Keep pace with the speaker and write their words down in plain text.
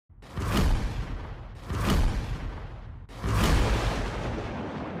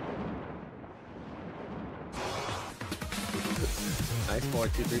Nice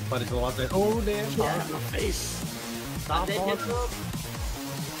 4-2-3 punish the loss. Oh damn! Yeah, my face. Stop it,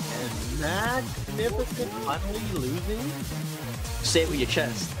 And Magnificent finally losing. Say it with your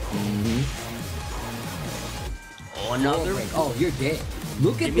chest. Oh, another. Oh, you're dead.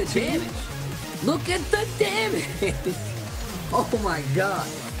 Look at the damage. Look at the damage. Oh my god.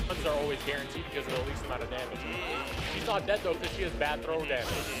 Ones are always guaranteed because of the least amount of damage. She's not dead though because she has bad throw damage.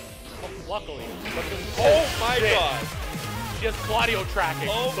 Luckily. Oh my god. She has Claudio tracking.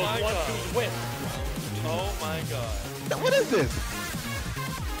 Oh so my god. 1-2s win. Oh my god. What is this?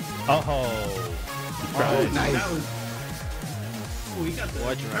 Oh, Nice. we got the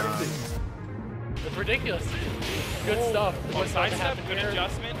perfect. It's ridiculous. Good stuff. What's side going to step, happen good here?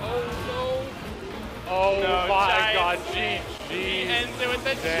 adjustment. Oh no. Oh No, my god, Giants. GG. He ends it with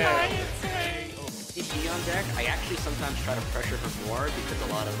the giant swing. If she on deck, I actually sometimes try to pressure her more because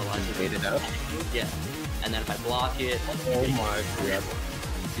a lot of the lines are Waited up. Yeah. And then if I block it, Oh my god.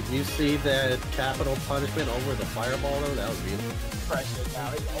 Did you see that capital punishment over the fireball though? That was beautiful. Pressure now.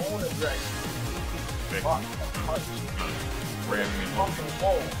 His own aggression. Fuck. Ramming me. Fucking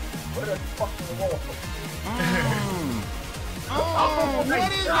wall. Where the fucking wall? Oh, what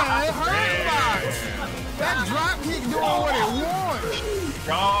is that? It hurt box. That drop kick doing what it wants.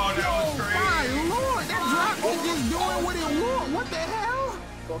 Oh, that was crazy. My lord, that drop kick just doing what it wants. What the hell?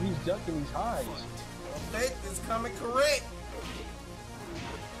 So he's ducking these highs. Fake is coming correct.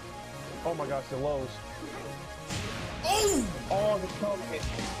 Oh my gosh, the lows. Oh! Oh, the come hit.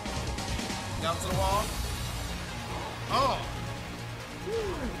 Down to the wall. Oh!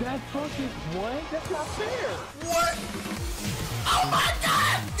 That fucking what? That's not fair. What? Oh my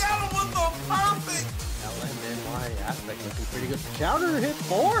god! Got him with the perfect! LMNY aspect looking pretty good. Chowder hit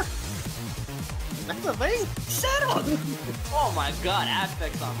 4? That's a thing. shut up! Oh my god,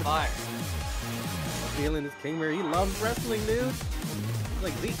 Affect's on fire. Feeling this king where he loves wrestling, dude. He's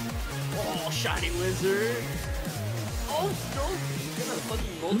like Zeke. Oh, shiny wizard. Oh no! He's gonna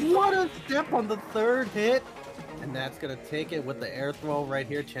fucking multi. What a step on the third hit. And that's gonna take it with the air throw right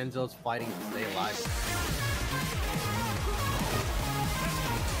here. Chenzo's fighting to stay alive.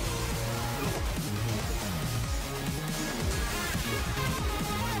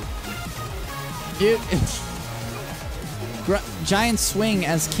 Dude, giant swing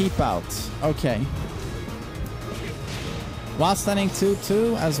as keep out. Okay. While standing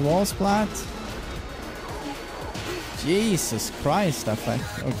 2-2 as wall splat. Jesus Christ, Affect.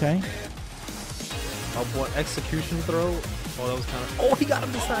 Okay. Oh boy, execution throw. Oh, that was kind of. Oh, he got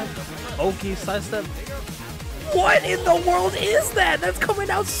him this time. Oki sidestep. What in the world is that? That's coming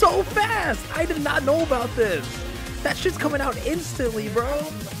out so fast. I did not know about this. That shit's coming out instantly, bro.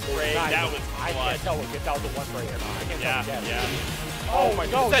 Ray, that was I clutch. can't tell what gets out the one right here. I can't Yeah, tell yeah. Oh my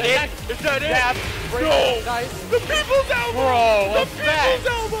god. Is that it? Is that it? No! Nice. The people's elbow! Bro, the Affect. people's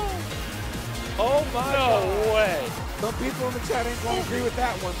elbow! Oh my No god. way. Some people in the chat ain't gonna agree with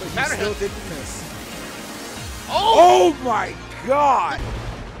that one, but you Matter still has- didn't miss. Oh! Oh my god!